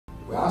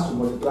we have to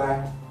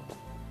multiply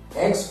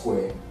x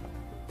squared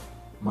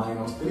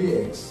minus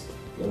 3x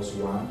plus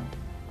 1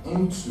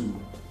 into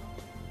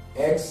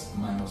x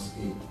minus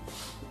a.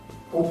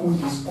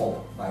 Open this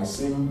up by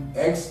saying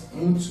x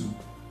into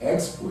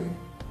x squared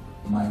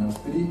minus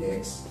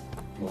 3x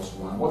plus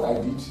 1. What I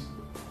did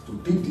to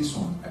pick this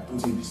one, I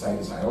put it beside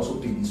this. I also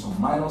pick this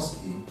one minus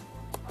a and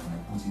I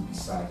put it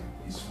beside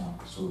this one.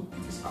 So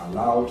it is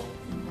allowed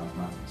in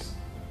mathematics.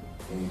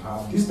 Then you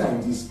have this time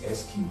this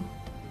x cubed,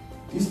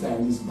 this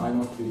time this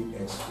minus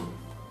 3x squared,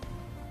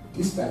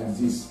 this time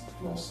this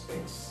plus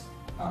x.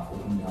 I've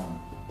opened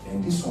down.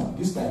 Then this one,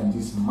 this time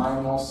this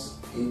minus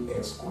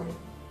ax squared,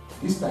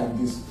 this time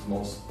this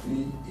plus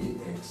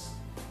 3ax,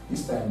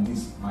 this time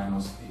this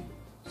minus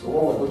a. So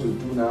what we're going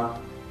to do now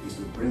is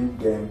to bring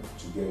them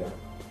together.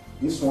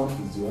 This one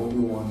is the only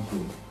one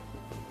here,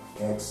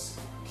 x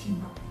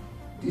cubed.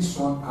 This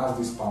one has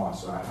this power,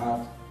 so I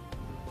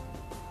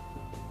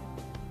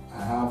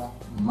have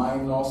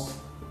minus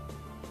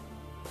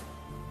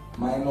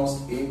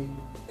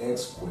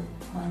ax squared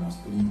minus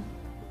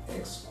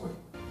 3x squared.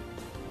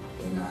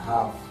 Then I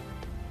have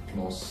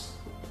plus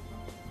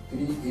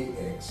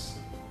 3ax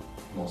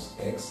plus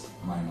x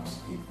minus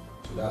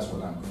a. So that's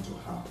what I'm going to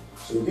have.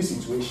 So in this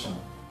situation,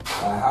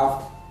 I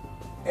have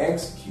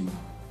x cubed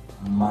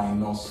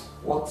minus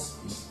what's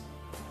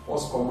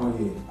common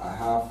here. I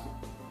have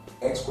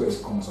x squared is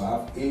common, so I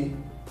have a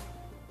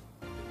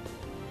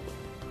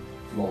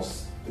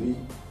plus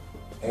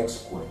 3x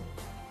squared.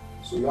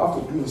 So you have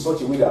to do in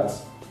such a way that,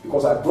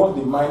 because I brought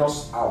the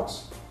minus out,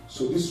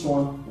 so this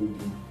one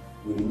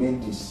will remain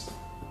this.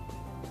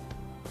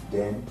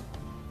 Then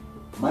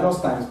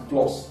minus times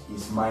plus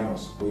is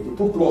minus. But if you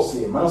put plus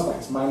here, minus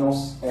times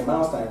minus, and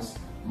minus times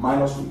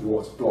minus will be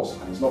what? Plus,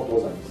 and it's not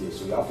plus that is here.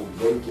 So you have to be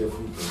very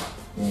careful here.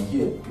 Then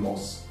here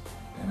plus,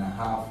 and I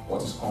have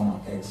what is common,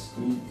 x,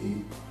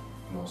 3a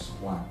plus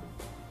 1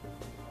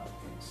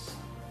 x.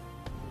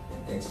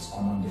 And x is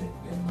common there,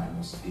 then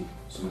minus a.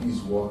 So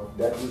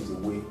that is the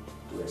way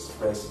to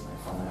express my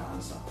final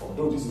answer.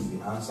 Although this is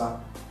the answer,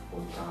 but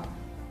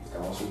it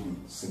can also be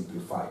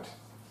simplified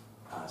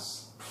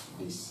as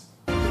this.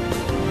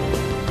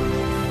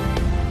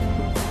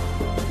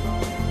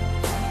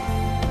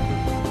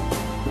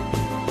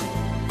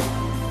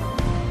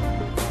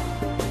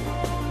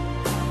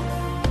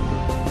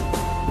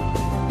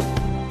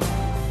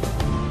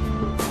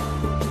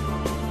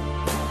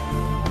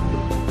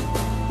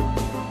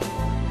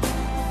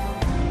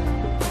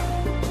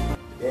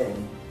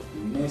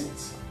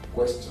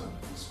 Question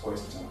is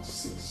question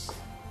 6.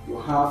 You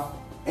have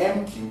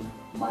m cubed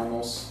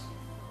minus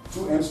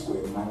 2m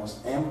squared minus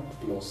m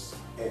plus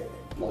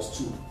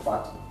 2.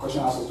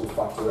 Question asks us to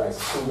factorize.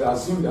 So we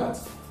assume that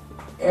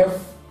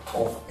f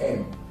of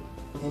m.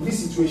 In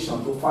this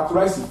situation, to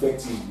factorize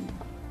effectively,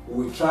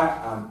 we will try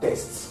and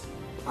test.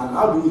 And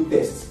how do we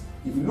test?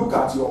 If you look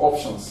at your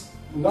options,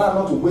 you know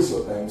not to waste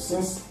your time,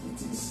 since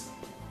it is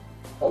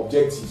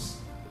objectives.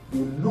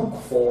 You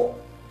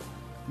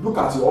look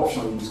at your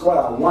option, you discover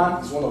that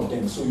 1 is one of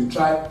them, so you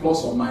try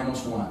plus or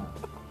minus 1.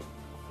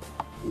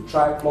 You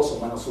try plus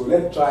or minus, so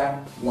let's try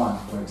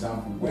 1, for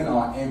example, when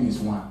our m is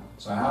 1.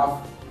 So I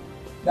have,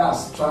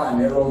 that's try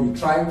and error. You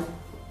try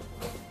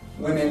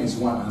when m is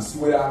 1 and see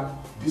whether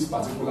this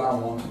particular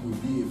one will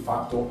be a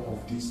factor of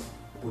this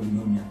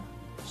polynomial.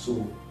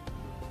 So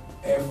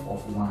f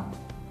of 1.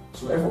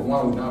 So f of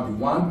 1 will now be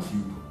 1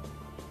 cubed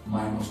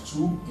minus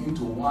 2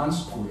 into 1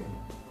 squared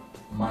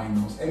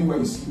minus, anywhere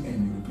you see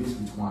n, you replace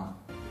with 1.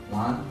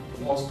 1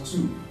 plus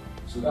 2.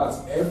 So that's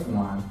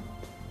f1.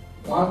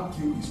 1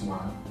 cubed is 1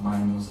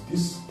 minus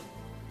this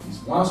is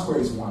 1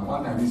 squared is 1.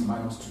 1 times this is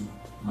minus 2.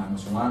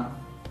 Minus 1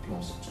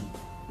 plus 2.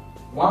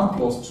 1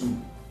 plus 2.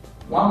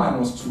 1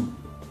 minus 2.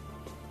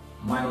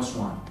 Minus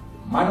 1.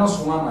 Minus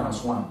 1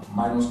 minus 1.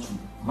 Minus 2.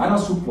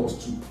 Minus 2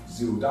 plus 2.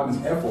 0. That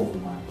means f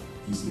of 1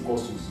 is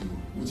equals to 0.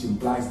 Which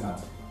implies that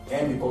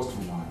m equals to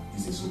 1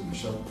 is a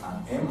solution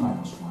and m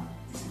minus 1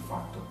 is a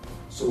factor.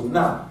 So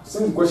now,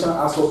 since the question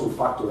asks us to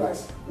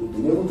factorize, we've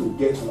been able to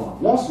get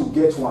 1. Once you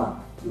get 1,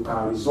 you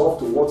can resolve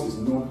to what is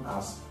known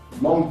as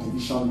long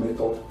division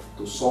method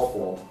to solve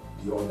for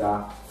the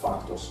other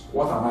factors.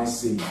 What am I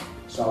saying?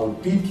 So I will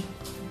pick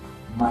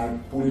my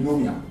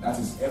polynomial, that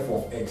is f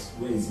of x.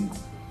 Where is it?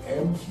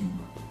 M cubed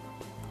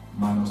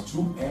minus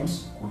 2m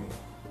squared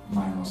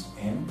minus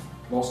m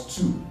plus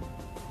 2.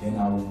 Then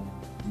I will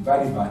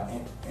divide it by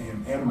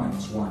m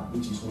minus 1,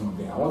 which is one of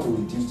them. I want to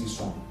reduce this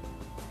one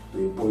to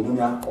a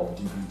polynomial of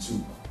degree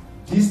 2.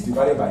 This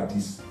divided by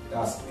this,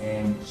 that's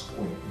m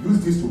squared.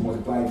 Use this to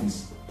multiply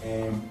this,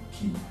 m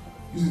cubed.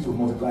 Use it to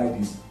multiply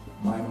this,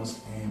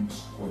 minus m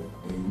squared.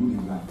 Then you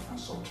move the line and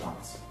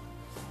subtract.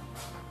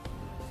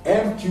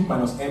 M cubed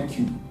minus m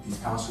cubed is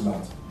cancelled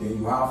out. Then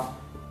you have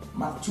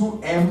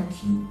 2m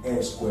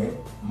cubed squared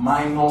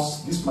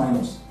minus this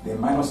minus,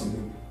 then minus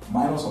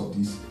of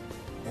this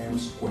m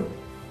squared.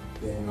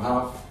 Then you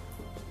have,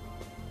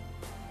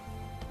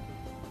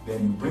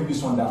 then you bring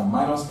this one down,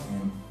 minus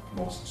m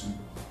plus 2.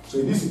 So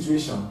in this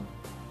situation,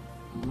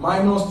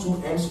 minus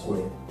 2m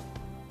squared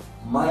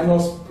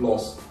minus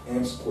plus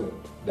m squared.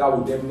 That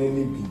would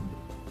definitely be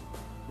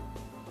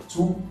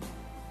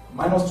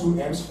minus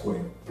 2m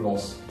squared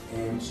plus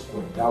m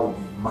squared. That would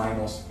be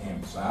minus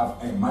m. So I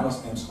have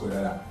minus m squared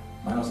rather,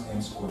 minus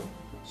m squared.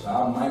 So I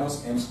have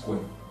minus m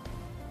squared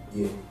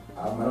here.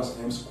 I have minus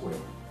m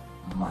squared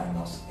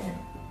minus m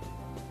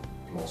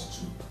plus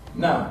 2.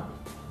 Now,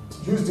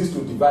 use this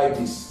to divide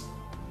this.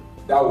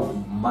 That would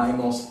be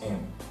minus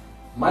m.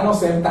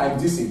 Minus m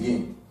times this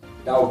again.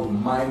 That would be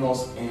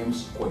minus m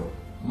squared.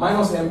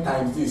 Minus m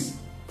times this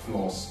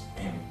plus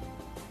m.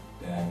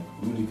 Then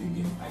I rule it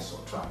again, I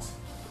subtract.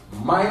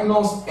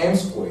 Minus m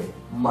squared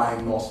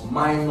minus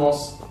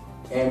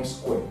m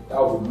squared.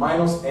 That would be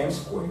minus m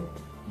squared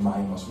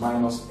minus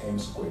m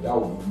squared. That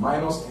would be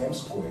minus m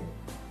squared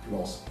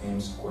plus m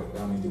squared.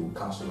 That means they will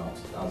cancel out.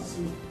 That's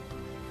 0.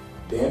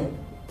 Then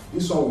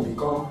this one will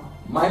become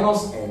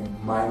minus m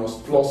minus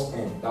plus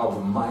m. That will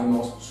be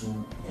minus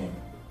 2m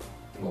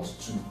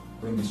plus 2.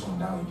 Bring this one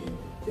down again.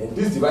 Then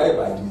this divided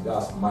by this,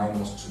 that's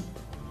minus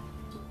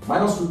 2.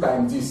 Minus 2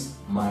 times this,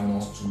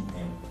 minus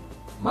 2m.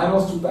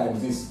 Minus 2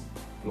 times this,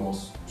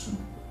 plus 2.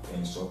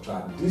 Then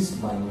subtract this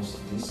minus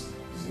this,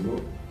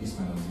 0. This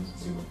minus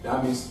this, 0.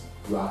 That means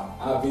you are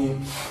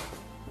having,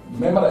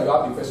 remember that you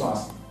have the first one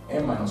as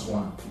m minus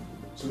 1.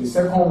 So the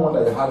second one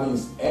that you're having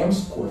is m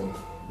squared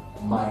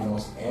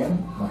minus m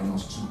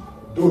minus 2.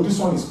 Though this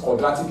one is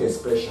quadratic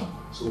expression,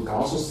 so we can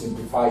also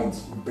simplify it,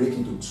 break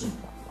into 2.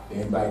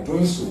 Then by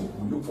doing so,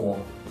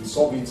 we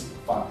solve it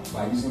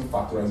by using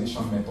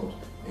factorization method.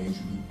 Then it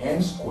should be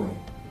m squared.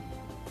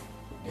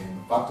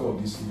 Then factor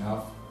of this, we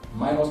have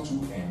minus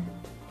 2m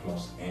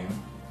plus m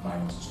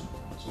minus 2.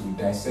 So we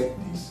dissect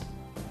this.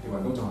 Then we're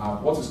going to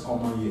have, what is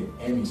common here?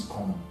 M is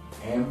common.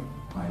 M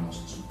minus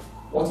 2.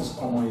 What is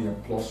common here?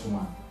 Plus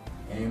 1.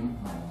 M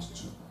minus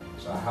 2.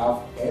 So I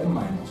have m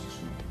minus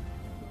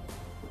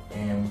 2.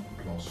 M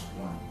plus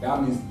 1.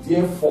 That means,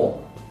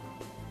 therefore,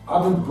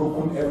 having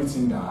broken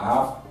everything down, I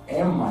have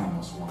m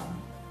minus 1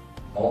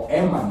 or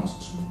m minus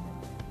 2,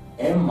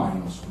 m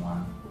minus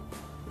 1,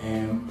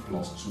 m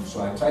plus 2.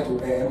 So I try to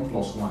m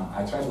plus 1.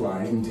 I try to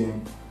arrange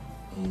them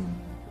in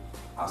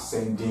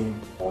ascending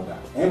order.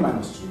 M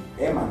minus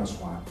 2, m minus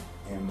 1,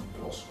 m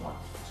plus 1.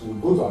 So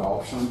we go to our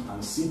option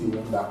and see the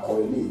one that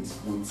correlates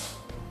with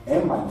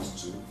m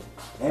minus 2,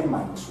 m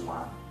minus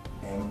 1,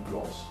 m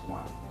plus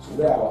 1. So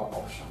where are our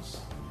options?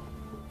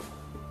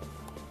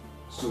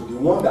 So the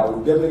one that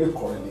will definitely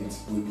correlate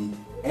will be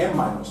m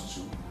minus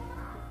 2,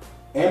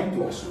 m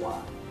plus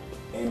 1,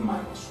 m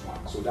minus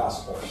 1. So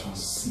that's option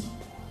C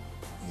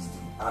is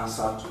the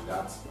answer to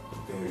that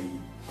very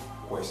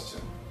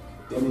question.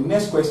 Then the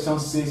next question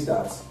says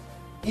that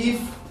if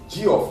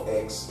g of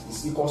x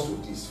is equals to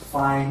this,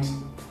 find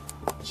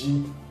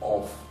g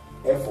of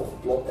f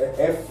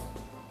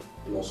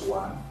plus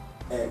 1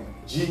 and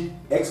g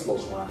x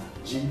plus 1,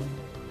 g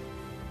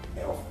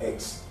of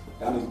x.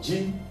 That is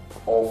g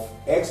of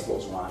x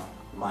plus 1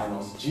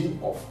 minus g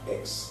of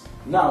x.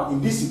 Now,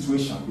 in this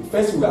situation, the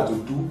first thing we have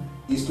to do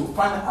is to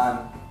find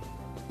an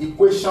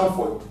equation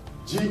for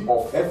g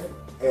of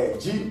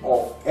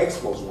x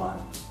plus 1.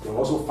 Then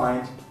also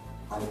find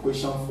an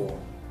equation for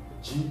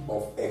g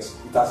of x.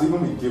 It has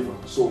even been given.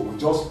 So we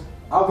just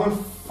having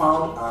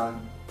found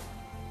an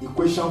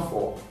equation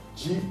for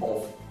g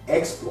of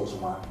x plus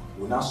 1,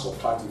 we now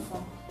subtract it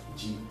from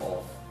g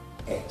of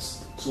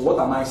x. So what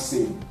am I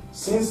saying?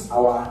 Since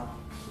our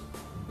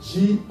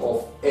g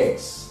of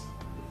x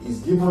is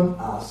given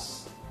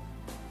as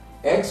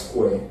x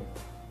squared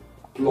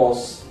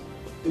plus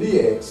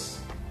 3x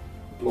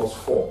plus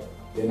 4,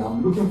 then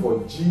I'm looking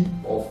for g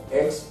of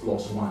x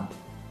plus 1.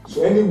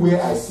 So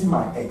anywhere I see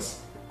my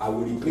x, I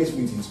will replace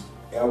it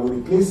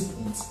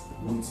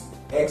with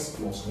x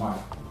plus 1.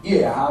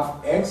 Here I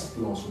have x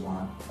plus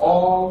 1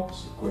 all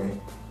squared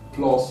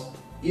plus,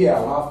 here I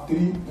have 3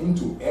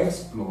 into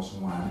x plus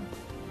 1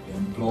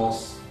 then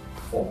plus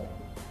 4.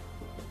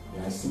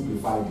 Then I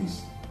simplify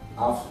this.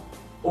 I've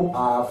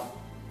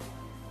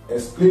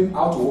explained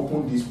how to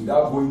open this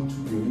without going to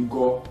the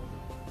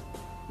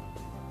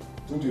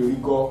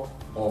rigor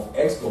of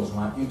x plus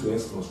 1 into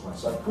x plus 1.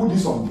 So I put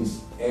this on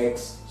this,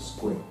 x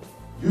squared.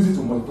 Use it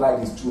to multiply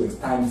this 2x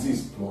times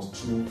this plus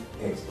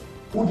 2x.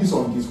 Put this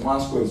on this,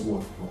 1 squared is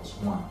what? Plus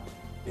 1.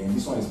 Then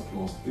this one is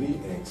plus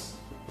 3x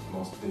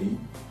plus 3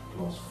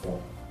 plus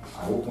 4.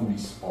 I open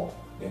this up.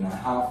 Then I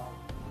have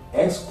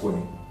x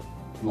squared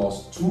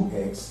plus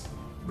 2x.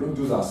 Bring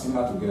those are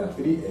similar together.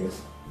 3x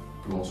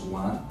plus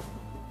 1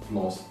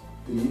 plus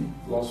 3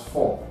 plus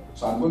 4.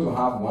 So I'm going to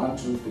have 1,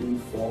 2, 3,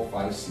 4,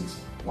 5, 6.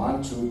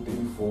 1, 2,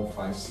 3, 4,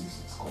 5,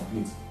 6. It's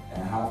complete.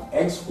 And I have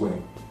x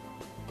squared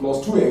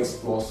plus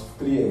 2x plus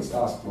 3x,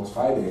 that's plus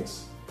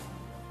 5x,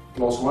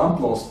 plus 1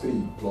 plus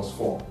 3 plus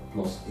 4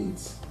 plus 8.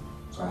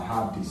 So I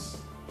have this.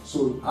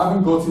 So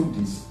having gotten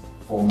this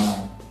for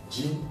my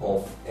g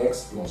of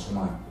x plus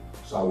 1,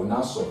 so I will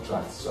now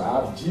subtract. So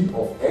I have g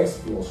of x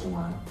plus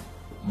 1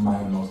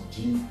 minus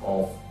g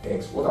of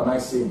x. What am I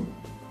saying?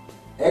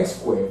 X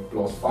squared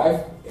plus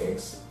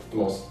 5x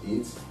plus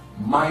 8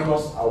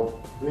 minus, I'll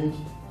bring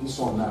this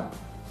one now,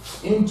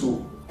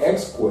 into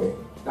x squared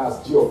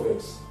that's g of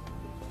x,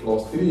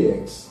 plus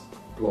 3x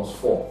plus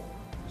 4.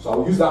 So I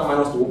will use that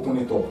minus to open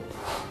it up.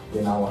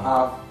 Then I will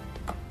have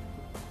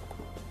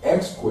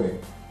x squared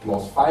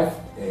plus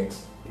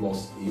 5x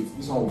plus 8.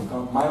 This one will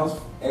become minus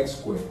x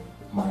squared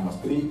minus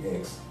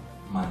 3x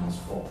minus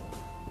 4.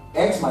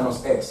 X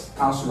minus x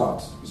cancel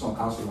out. This one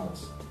cancel out.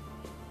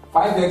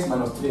 5x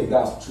minus 3x,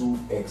 that's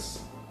 2x.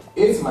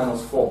 8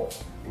 minus 4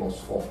 plus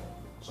 4.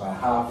 So I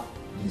have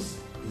this.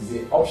 Is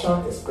the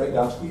option expressed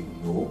that way?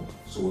 No.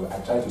 So I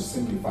try to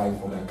simplify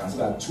it further. I can see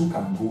that 2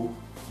 can go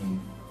in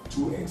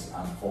 2x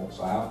and 4.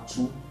 So I have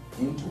 2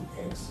 into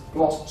x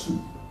plus 2.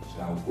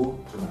 So I will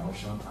go to my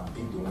option and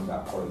pick the one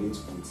that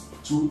correlates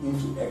with 2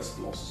 into x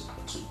plus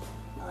 2.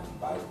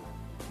 And by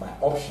my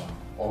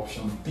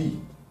option B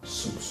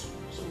suits.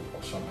 So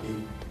option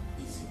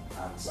A is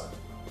the answer.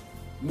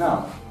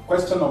 Now,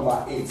 question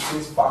number 8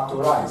 says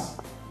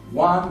factorize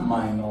 1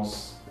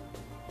 minus,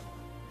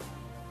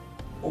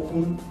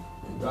 open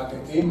the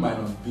bracket, a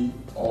minus b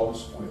all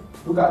squared.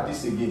 Look at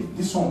this again.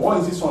 This one, what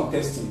is this one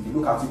testing? If you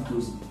look at it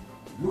closely.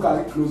 Look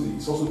at it closely,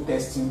 it's also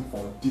testing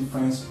for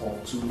difference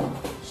of 2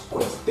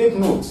 squares. Take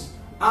note,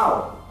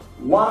 how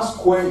 1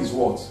 square is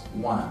what?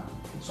 1.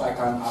 So I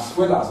can as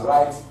well as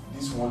write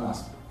this one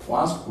as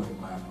 1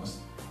 squared minus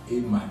a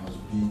minus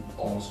b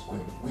all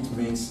squared, which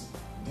means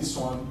this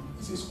one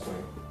is a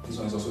square, this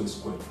one is also a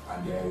square,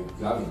 and there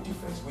you have a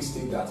difference. We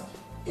state that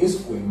a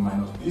squared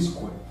minus b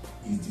squared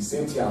is the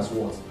same thing as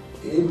what?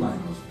 A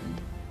minus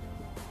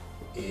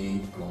b, a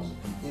plus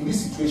b. In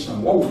this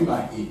situation, what will be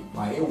my a?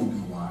 My a will be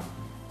 1,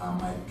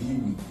 and my b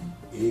will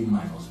be a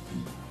minus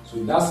b. So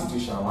in that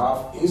situation, I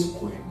will have a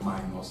squared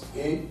minus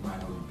a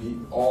minus b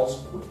all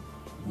squared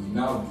will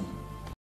now be